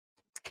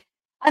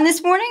On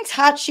this morning's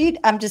hot sheet,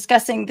 I'm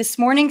discussing this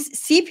morning's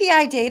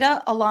CPI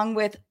data along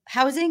with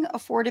housing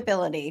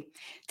affordability.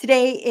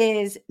 Today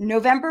is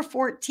November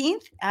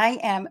 14th. I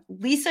am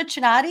Lisa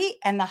Chinati,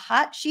 and the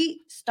hot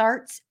sheet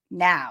starts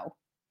now.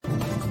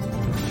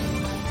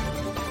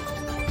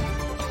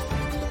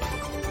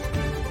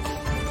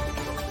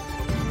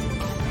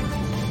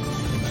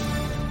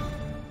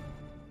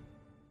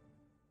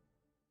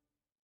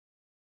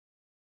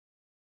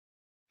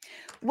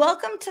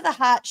 Welcome to the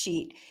Hot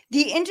Sheet,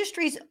 the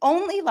industry's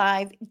only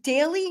live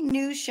daily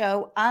news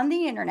show on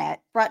the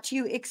internet, brought to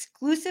you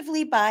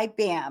exclusively by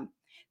BAM.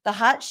 The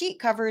Hot Sheet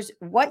covers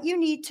what you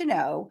need to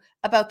know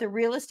about the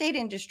real estate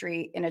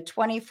industry in a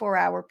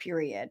 24-hour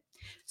period.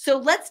 So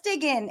let's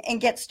dig in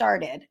and get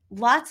started.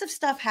 Lots of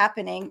stuff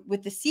happening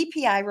with the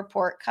CPI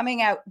report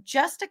coming out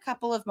just a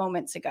couple of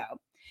moments ago.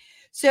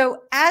 So,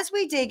 as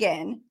we dig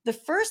in, the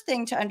first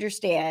thing to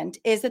understand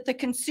is that the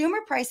Consumer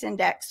Price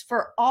Index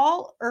for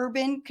all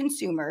urban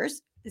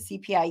consumers, the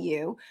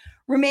CPIU,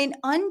 remained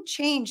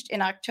unchanged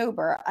in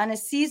October on a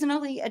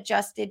seasonally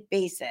adjusted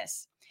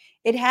basis.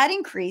 It had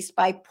increased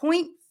by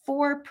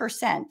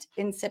 0.4%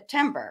 in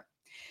September.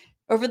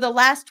 Over the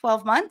last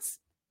 12 months,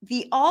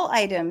 the All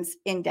Items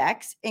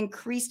Index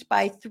increased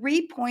by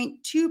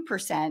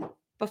 3.2%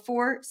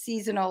 before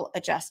seasonal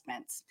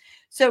adjustments.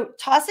 So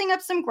tossing up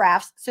some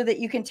graphs so that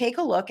you can take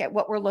a look at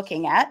what we're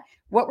looking at,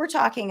 what we're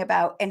talking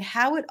about, and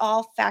how it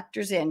all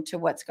factors into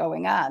what's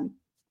going on.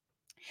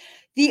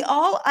 The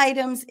All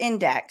Items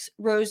Index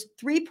rose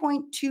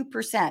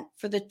 3.2%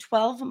 for the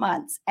 12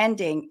 months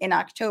ending in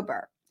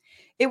October.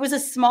 It was a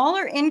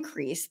smaller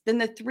increase than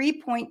the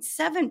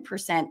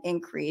 3.7%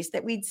 increase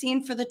that we'd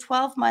seen for the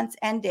 12 months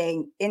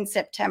ending in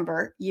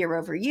September year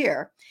over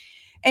year.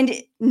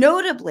 And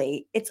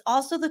notably, it's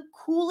also the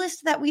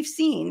coolest that we've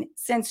seen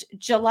since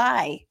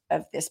July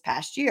of this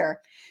past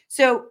year.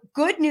 So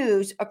good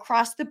news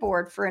across the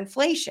board for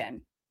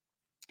inflation.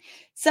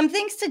 Some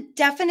things to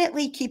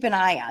definitely keep an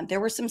eye on. There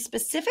were some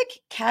specific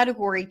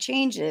category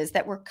changes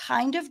that were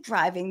kind of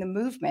driving the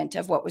movement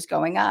of what was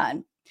going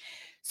on.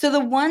 So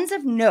the ones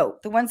of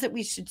note, the ones that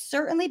we should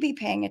certainly be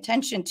paying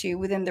attention to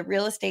within the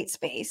real estate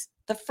space,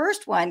 the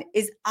first one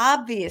is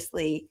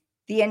obviously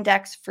the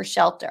index for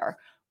shelter,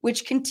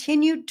 which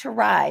continued to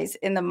rise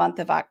in the month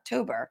of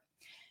October.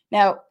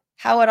 Now,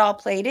 how it all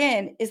played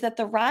in is that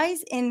the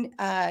rise in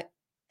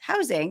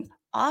housing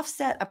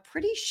offset a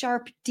pretty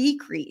sharp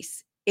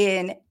decrease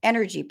in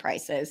energy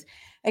prices.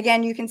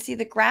 Again, you can see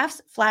the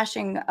graphs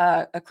flashing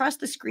across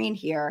the screen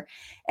here.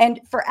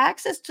 And for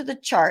access to the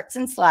charts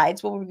and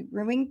slides we'll be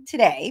reviewing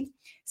today,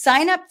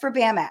 sign up for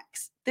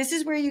BAMX. This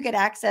is where you get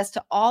access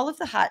to all of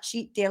the Hot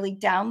Sheet daily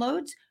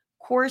downloads,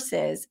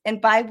 courses,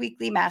 and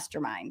bi-weekly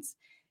masterminds.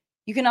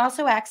 You can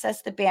also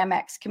access the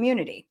BAMX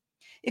community.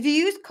 If you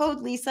use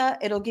code Lisa,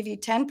 it'll give you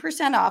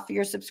 10% off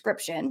your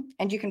subscription,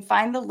 and you can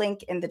find the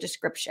link in the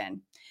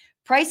description.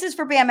 Prices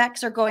for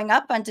BAMX are going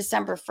up on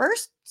December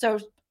 1st, so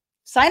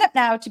sign up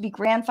now to be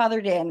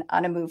grandfathered in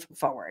on a move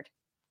forward.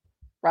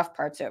 Rough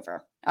part's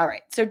over. All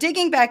right, so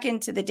digging back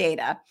into the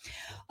data,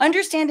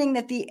 understanding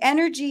that the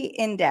energy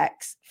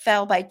index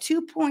fell by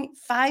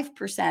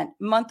 2.5%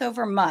 month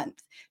over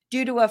month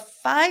due to a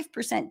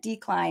 5%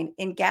 decline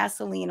in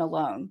gasoline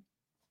alone.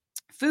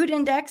 Food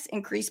index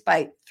increased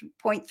by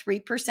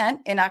 0.3%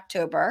 in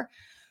October,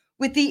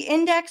 with the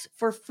index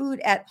for food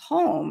at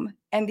home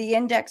and the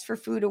index for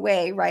food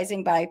away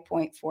rising by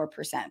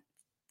 0.4%.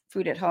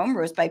 Food at home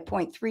rose by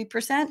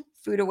 0.3%,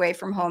 food away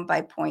from home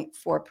by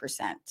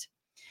 0.4%.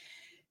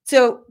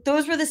 So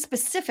those were the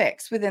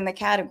specifics within the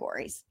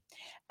categories.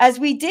 As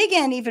we dig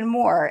in even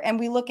more and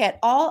we look at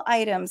all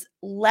items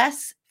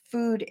less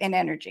food and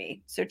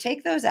energy, so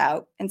take those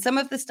out, and some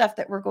of the stuff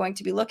that we're going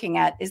to be looking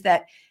at is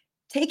that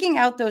taking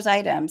out those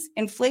items,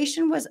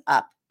 inflation was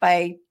up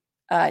by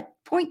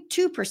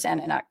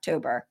 0.2% in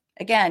October.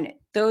 Again,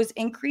 those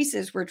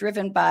increases were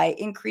driven by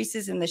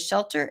increases in the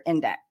shelter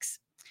index.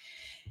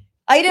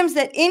 Items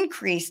that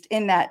increased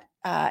in that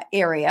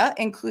area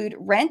include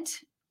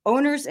rent,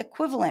 owner's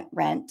equivalent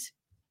rent,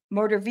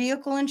 motor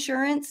vehicle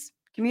insurance,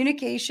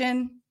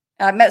 communication,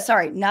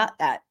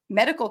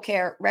 medical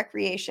care,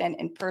 recreation,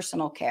 and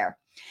personal care.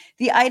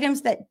 The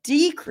items that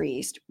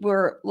decreased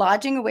were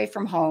lodging away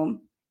from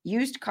home,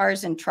 used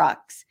cars and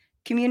trucks,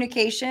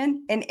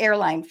 communication, and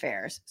airline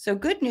fares. So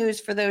good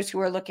news for those who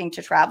are looking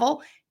to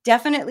travel,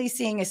 definitely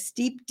seeing a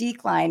steep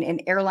decline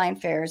in airline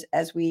fares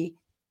as we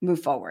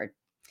move forward.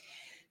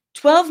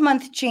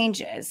 12-month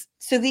changes.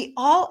 So the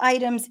All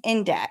Items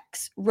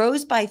Index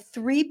rose by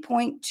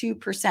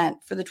 3.2%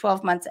 for the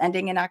 12 months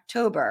ending in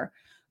October,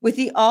 with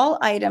the All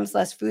Items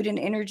Less Food and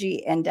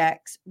Energy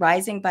Index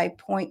rising by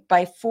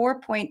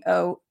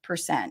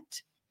 4.0%.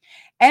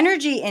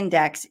 Energy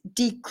index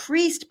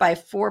decreased by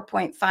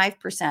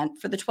 4.5%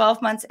 for the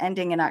 12 months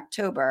ending in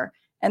October,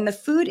 and the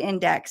food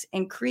index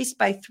increased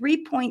by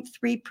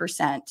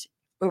 3.3%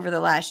 over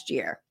the last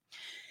year.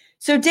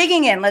 So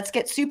digging in, let's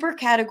get super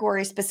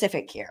category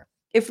specific here.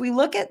 If we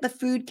look at the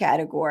food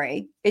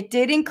category, it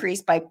did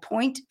increase by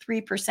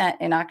 0.3%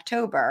 in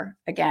October.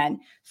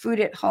 Again, food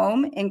at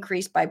home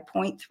increased by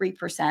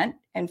 0.3%,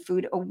 and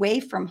food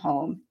away from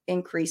home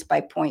increased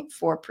by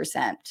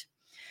 0.4%.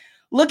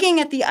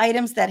 Looking at the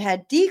items that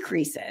had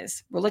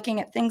decreases, we're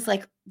looking at things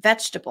like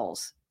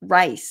vegetables,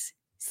 rice,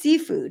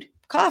 seafood,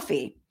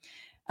 coffee.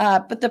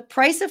 But the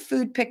price of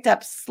food picked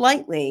up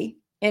slightly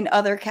in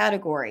other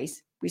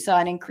categories. We saw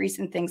an increase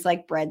in things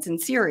like breads and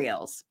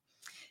cereals.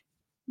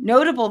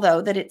 Notable,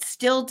 though, that it's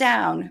still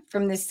down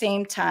from the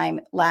same time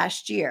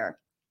last year.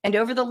 And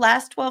over the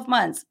last 12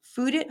 months,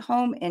 food at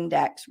home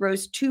index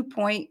rose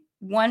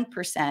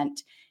 2.1%,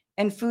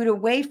 and food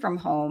away from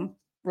home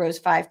rose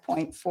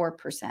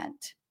 5.4%.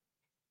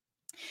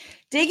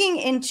 Digging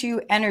into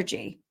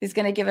energy is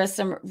going to give us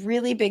some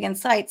really big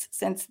insights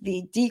since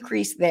the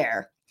decrease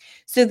there.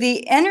 So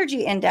the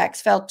energy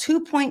index fell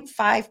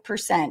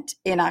 2.5%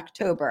 in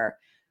October,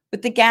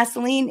 with the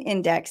gasoline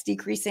index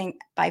decreasing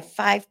by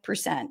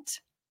 5%.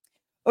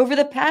 Over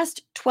the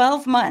past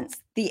 12 months,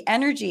 the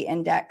energy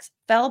index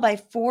fell by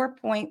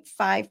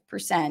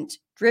 4.5%,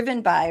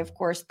 driven by, of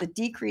course, the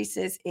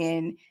decreases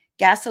in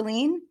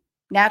gasoline,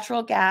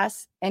 natural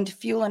gas, and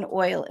fuel and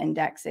oil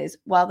indexes,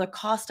 while the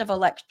cost of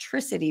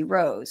electricity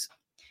rose.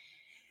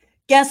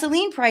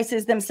 Gasoline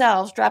prices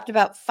themselves dropped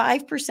about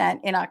 5%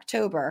 in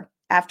October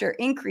after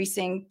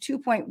increasing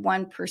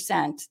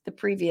 2.1% the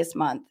previous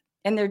month,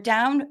 and they're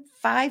down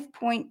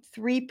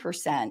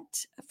 5.3%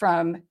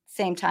 from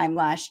same time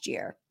last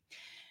year.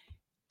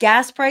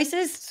 Gas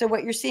prices, so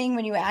what you're seeing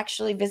when you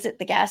actually visit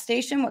the gas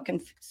station, what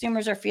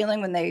consumers are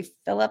feeling when they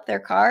fill up their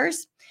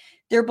cars,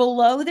 they're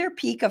below their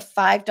peak of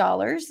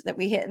 $5 that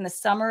we hit in the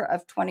summer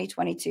of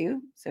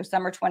 2022. So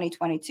summer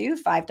 2022,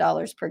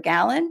 $5 per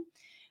gallon.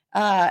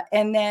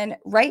 And then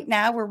right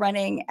now we're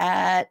running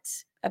at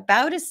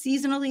about a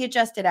seasonally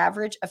adjusted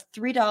average of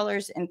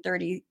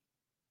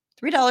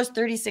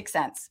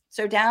 $3.36.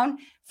 So down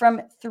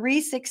from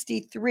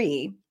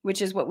 $3.63,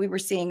 which is what we were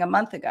seeing a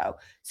month ago.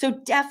 So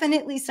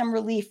definitely some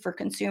relief for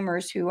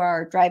consumers who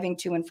are driving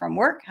to and from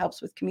work,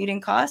 helps with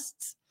commuting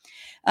costs.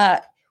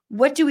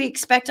 What do we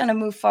expect on a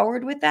move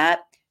forward with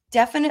that?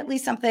 Definitely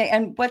something,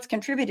 and what's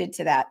contributed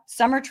to that?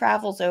 Summer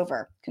travel's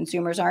over.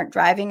 Consumers aren't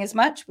driving as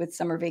much with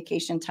summer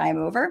vacation time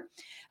over.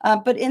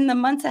 But in the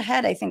months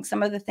ahead, I think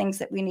some of the things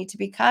that we need to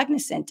be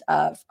cognizant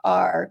of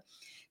are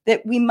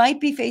that we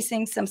might be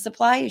facing some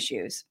supply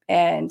issues,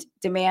 and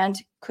demand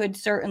could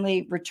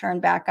certainly return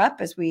back up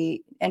as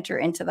we enter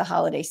into the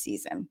holiday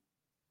season.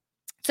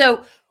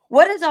 So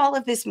what does all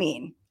of this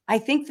mean? I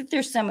think that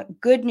there's some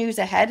good news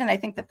ahead, and I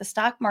think that the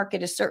stock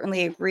market is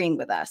certainly agreeing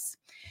with us.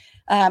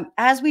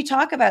 As we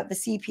talk about the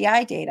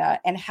CPI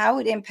data and how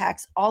it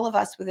impacts all of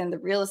us within the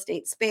real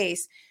estate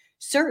space,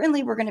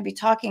 certainly we're going to be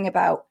talking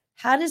about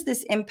how does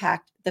this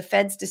impact the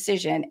Fed's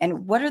decision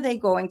and what are they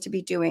going to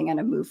be doing on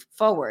a move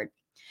forward.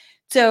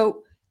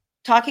 So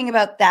talking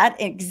about that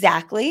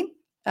exactly,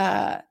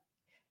 ahead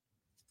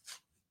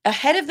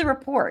of the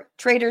report,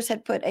 traders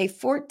had put a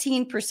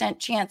 14%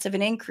 chance of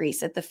an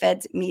increase at the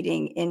Fed's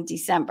meeting in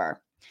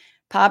December.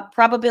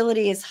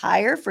 Probability is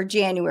higher for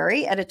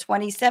January at a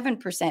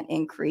 27%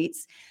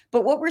 increase.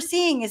 But what we're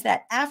seeing is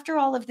that after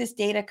all of this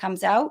data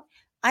comes out,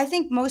 I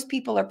think most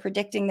people are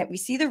predicting that we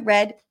see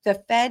the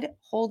Fed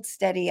hold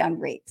steady on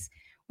rates.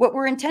 What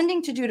we're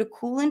intending to do to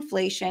cool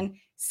inflation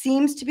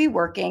seems to be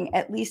working,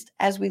 at least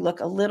as we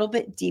look a little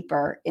bit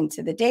deeper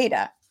into the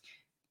data.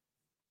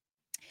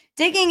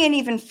 Digging in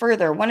even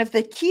further, one of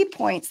the key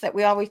points that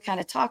we always kind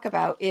of talk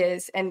about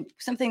is, and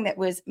something that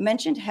was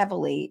mentioned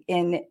heavily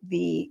in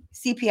the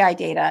CPI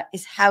data,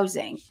 is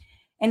housing.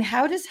 And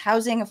how does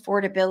housing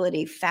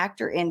affordability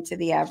factor into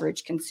the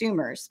average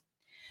consumers?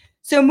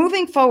 So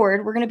moving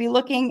forward, we're going to be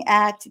looking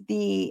at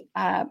the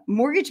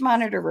Mortgage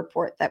Monitor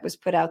report that was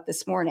put out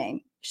this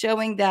morning,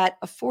 showing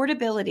that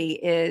affordability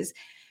is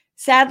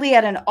sadly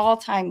at an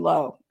all-time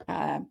low.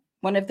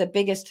 One of the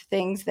biggest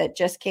things that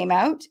just came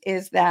out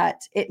is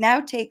that it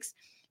now takes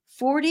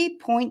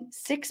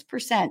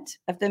 40.6%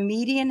 of the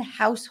median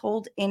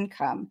household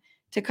income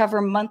to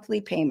cover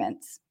monthly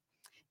payments.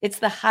 It's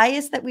the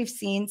highest that we've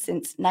seen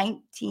since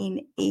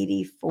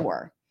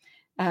 1984,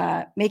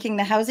 making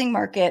the housing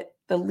market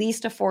the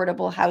least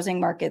affordable housing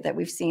market that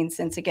we've seen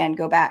since, again,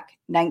 go back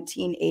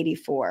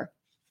 1984.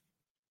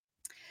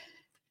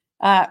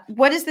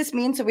 What does this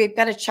mean? So we've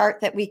got a chart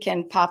that we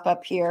can pop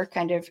up here,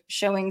 kind of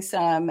showing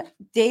some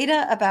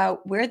data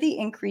about where the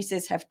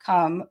increases have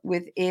come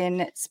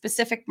within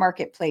specific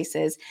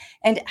marketplaces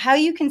and how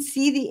you can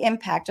see the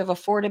impact of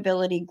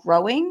affordability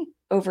growing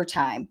over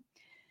time.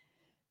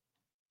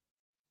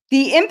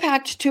 The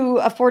impact to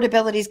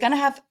affordability is going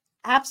to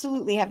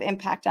absolutely have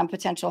impact on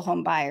potential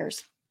home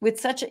buyers. With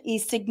such a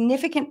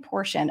significant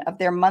portion of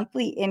their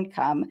monthly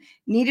income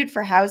needed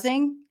for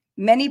housing,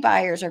 many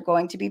buyers are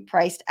going to be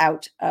priced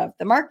out of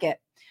the market,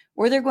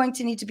 or they're going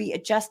to need to be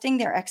adjusting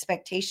their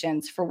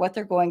expectations for what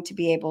they're going to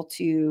be able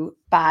to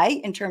buy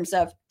in terms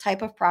of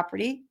type of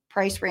property,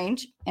 price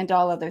range, and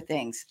all other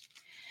things.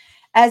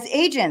 As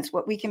agents,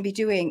 what we can be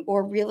doing,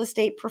 or real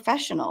estate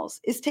professionals,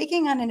 is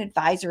taking on an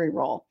advisory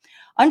role,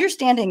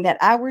 understanding that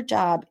our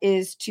job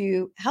is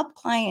to help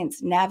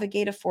clients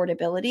navigate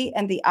affordability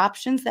and the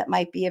options that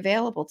might be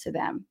available to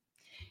them.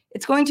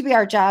 It's going to be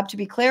our job to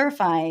be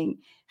clarifying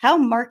how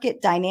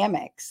market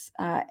dynamics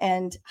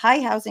and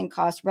high housing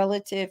costs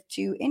relative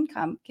to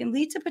income can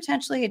lead to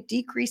potentially a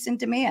decrease in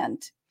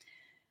demand.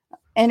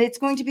 And it's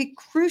going to be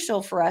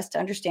crucial for us to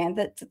understand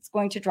that it's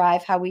going to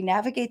drive how we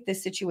navigate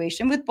this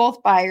situation with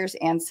both buyers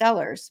and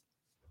sellers.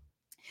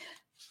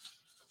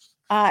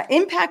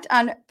 Impact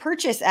on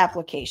purchase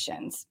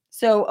applications.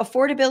 So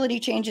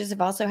affordability changes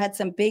have also had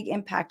some big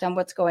impact on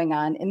what's going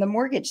on in the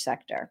mortgage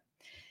sector.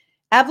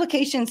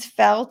 Applications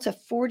fell to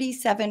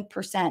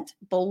 47%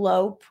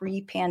 below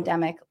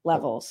pre-pandemic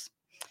levels.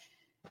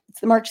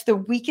 It marks the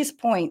weakest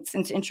point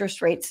since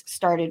interest rates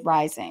started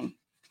rising.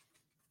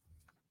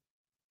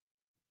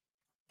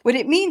 What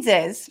it means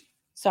is,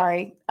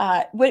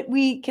 what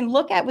we can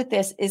look at with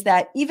this is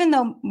that even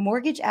though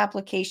mortgage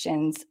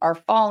applications are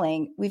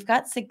falling, we've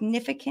got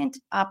significant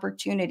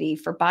opportunity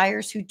for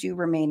buyers who do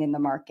remain in the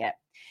market.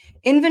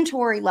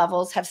 Inventory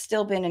levels have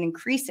still been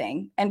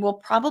increasing and will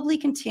probably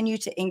continue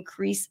to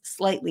increase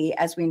slightly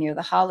as we near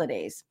the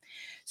holidays.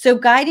 So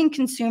guiding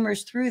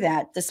consumers through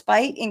that,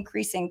 despite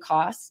increasing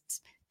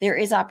costs, there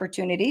is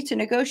opportunity to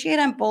negotiate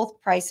on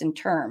both price and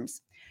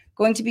terms.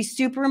 Going to be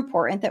super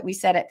important that we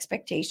set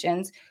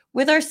expectations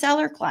with our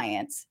seller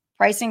clients,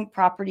 pricing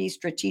properties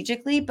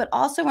strategically, but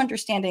also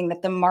understanding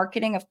that the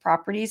marketing of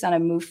properties on a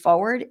move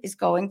forward is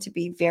going to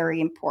be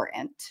very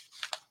important.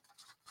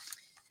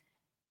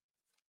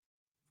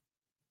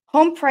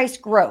 Home price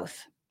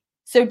growth.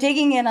 So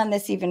digging in on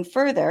this even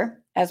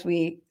further, as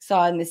we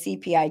saw in the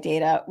CPI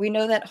data, we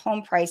know that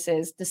home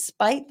prices,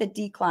 despite the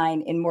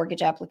decline in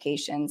mortgage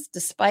applications,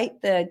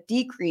 despite the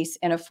decrease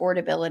in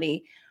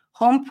affordability,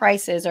 home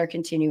prices are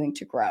continuing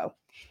to grow.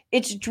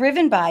 It's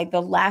driven by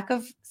the lack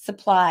of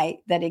supply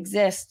that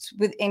exists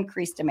with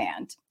increased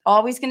demand.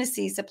 Always going to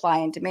see supply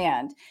and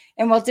demand.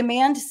 And while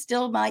demand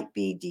still might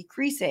be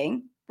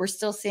decreasing, we're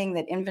still seeing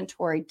that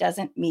inventory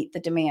doesn't meet the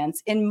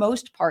demands in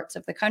most parts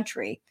of the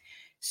country.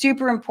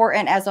 Super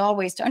important, as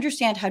always, to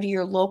understand how do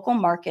your local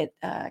market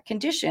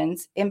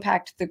conditions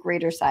impact the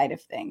greater side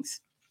of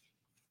things.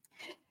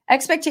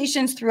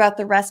 Expectations throughout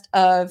the rest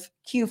of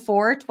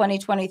Q4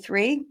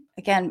 2023,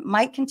 again,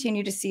 might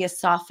continue to see a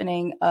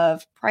softening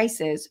of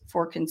prices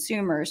for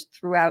consumers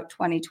throughout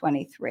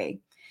 2023.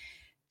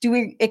 Do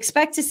we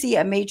expect to see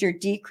a major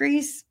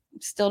decrease?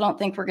 Still don't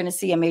think we're going to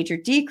see a major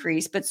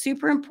decrease, but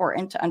super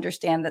important to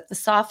understand that the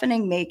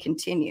softening may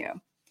continue.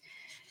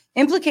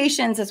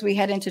 Implications as we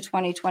head into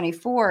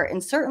 2024,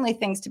 and certainly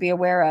things to be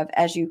aware of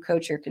as you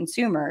coach your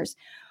consumers,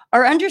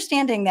 are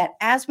understanding that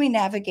as we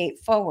navigate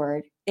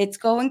forward, it's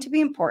going to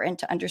be important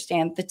to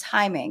understand the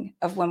timing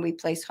of when we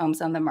place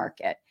homes on the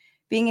market,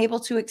 being able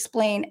to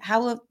explain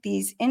how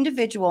these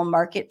individual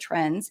market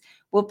trends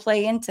will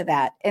play into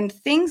that. And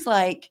things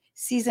like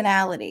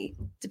seasonality,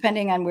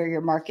 depending on where your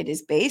market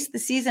is based, the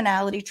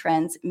seasonality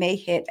trends may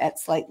hit at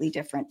slightly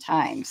different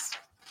times.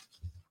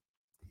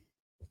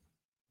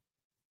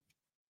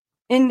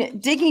 In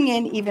digging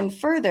in even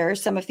further,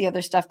 some of the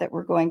other stuff that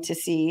we're going to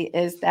see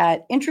is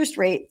that interest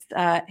rates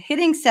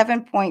hitting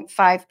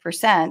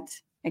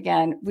 7.5%.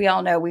 Again, we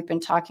all know we've been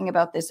talking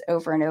about this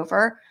over and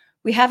over.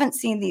 We haven't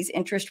seen these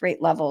interest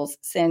rate levels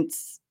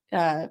since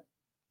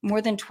more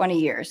than 20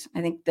 years.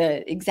 I think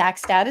the exact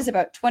stat is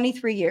about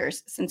 23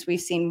 years since we've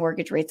seen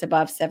mortgage rates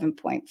above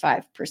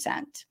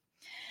 7.5%.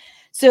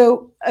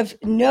 So of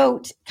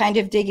note, kind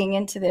of digging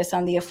into this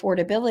on the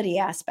affordability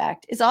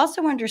aspect, is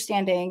also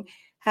understanding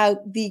how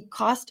the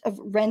cost of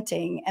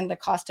renting and the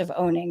cost of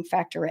owning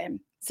factor in.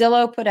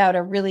 Zillow put out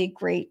a really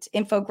great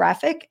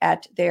infographic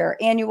at their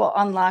annual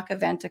Unlock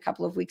event a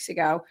couple of weeks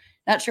ago.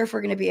 Not sure if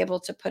we're going to be able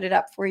to put it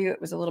up for you. It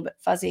was a little bit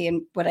fuzzy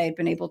in what I had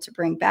been able to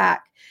bring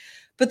back.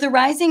 But the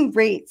rising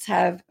rates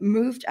have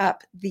moved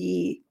up.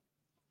 The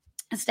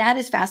stat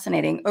is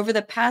fascinating. Over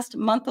the past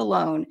month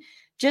alone,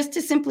 just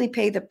to simply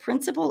pay the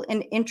principal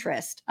and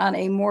interest on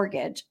a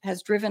mortgage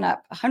has driven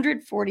up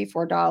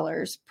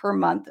 $144 per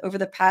month over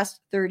the past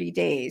 30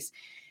 days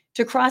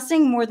to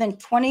crossing more than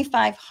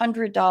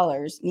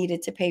 $2,500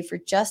 needed to pay for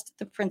just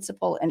the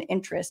principal and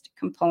interest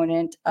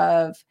component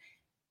of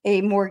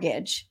a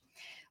mortgage.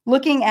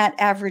 Looking at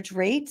average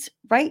rates,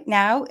 right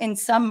now in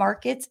some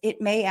markets, it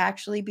may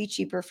actually be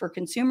cheaper for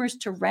consumers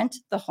to rent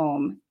the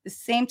home, the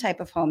same type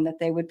of home that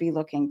they would be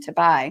looking to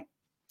buy.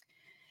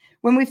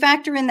 When we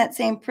factor in that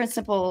same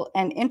principal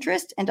and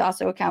interest and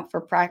also account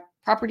for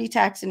property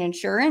tax and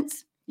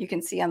insurance, you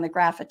can see on the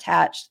graph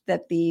attached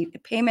that the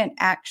payment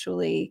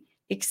actually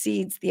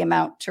exceeds the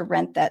amount to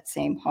rent that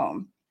same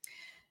home.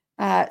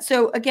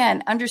 So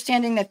again,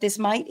 understanding that this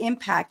might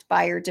impact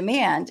buyer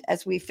demand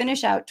as we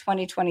finish out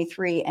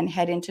 2023 and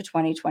head into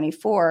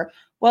 2024,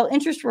 while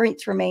interest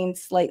rates remain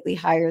slightly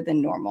higher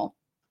than normal.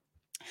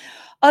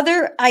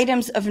 Other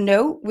items of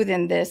note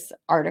within this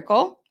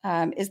article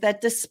is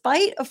that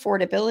despite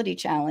affordability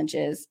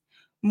challenges,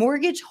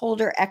 mortgage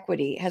holder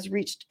equity has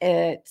reached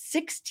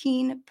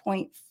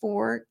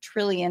 $16.4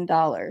 trillion,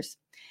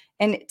 and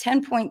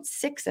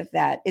 10.6 of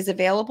that is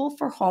available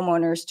for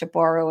homeowners to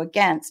borrow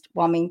against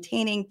while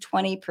maintaining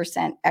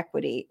 20%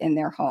 equity in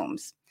their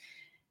homes.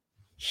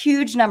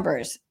 Huge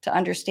numbers to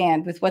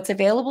understand with what's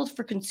available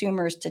for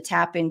consumers to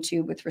tap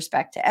into with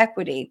respect to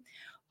equity.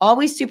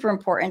 Always super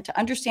important to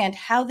understand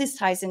how this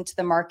ties into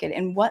the market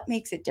and what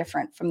makes it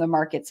different from the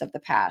markets of the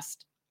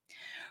past.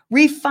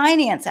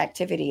 Refinance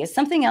activity is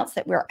something else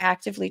that we're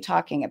actively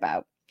talking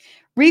about.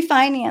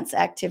 Refinance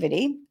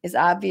activity is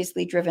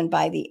obviously driven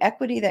by the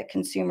equity that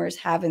consumers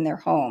have in their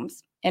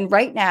homes. And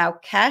right now,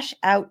 cash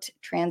out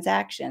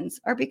transactions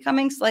are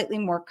becoming slightly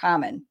more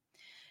common.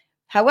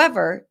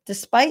 However,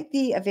 despite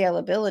the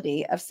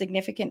availability of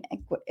significant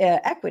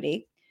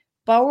equity,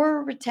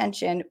 borrower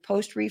retention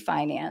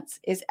post-refinance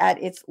is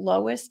at its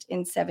lowest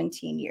in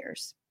 17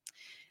 years.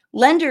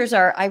 Lenders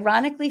are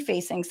ironically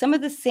facing some of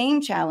the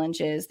same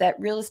challenges that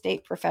real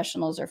estate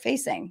professionals are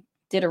facing.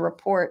 Did a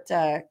report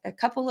a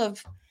couple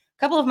of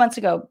months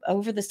ago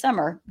over the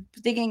summer,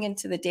 digging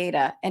into the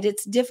data, and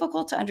it's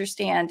difficult to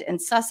understand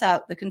and suss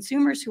out the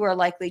consumers who are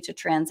likely to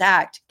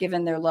transact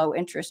given their low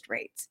interest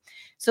rates.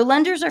 So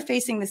lenders are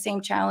facing the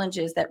same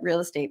challenges that real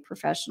estate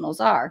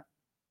professionals are.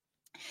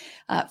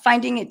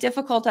 Finding it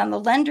difficult on the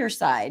lender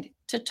side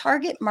to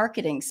target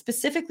marketing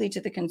specifically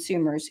to the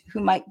consumers who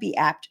might be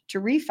apt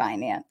to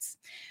refinance,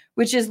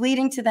 which is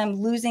leading to them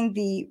losing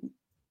the,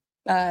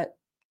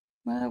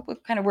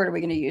 what kind of word are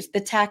we going to use? The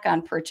tack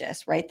on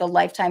purchase, right? The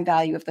lifetime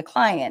value of the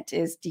client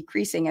is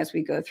decreasing as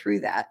we go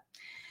through that.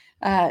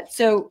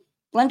 So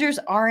lenders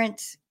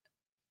aren't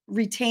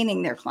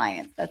retaining their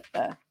clients. That's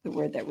the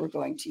word that we're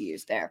going to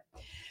use there.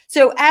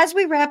 So as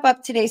we wrap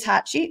up today's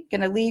hot sheet, going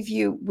to leave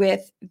you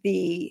with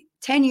the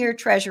 10-year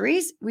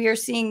treasuries. We are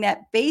seeing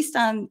that based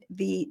on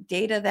the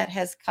data that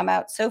has come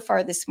out so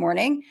far this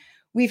morning,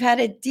 we've had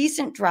a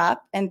decent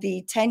drop, and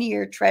the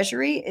 10-year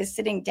treasury is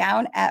sitting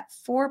down at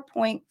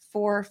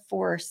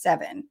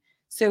 4.447.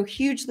 So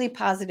hugely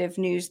positive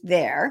news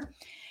there.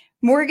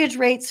 Mortgage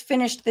rates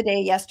finished the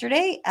day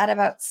yesterday at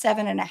about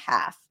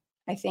 7.5.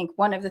 I think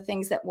one of the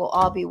things that we'll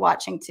all be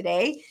watching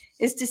today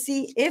is to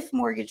see if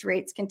mortgage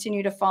rates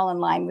continue to fall in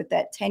line with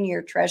that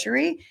 10-year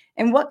treasury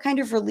and what kind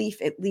of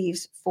relief it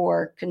leaves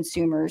for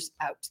consumers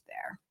out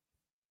there.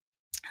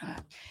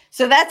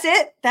 So that's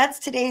it. That's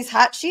today's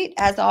hot sheet.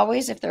 As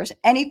always, if there's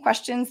any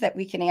questions that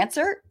we can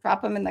answer,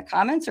 drop them in the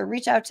comments or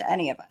reach out to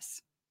any of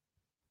us.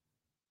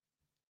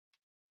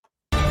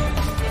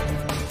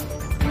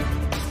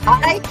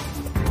 Bye.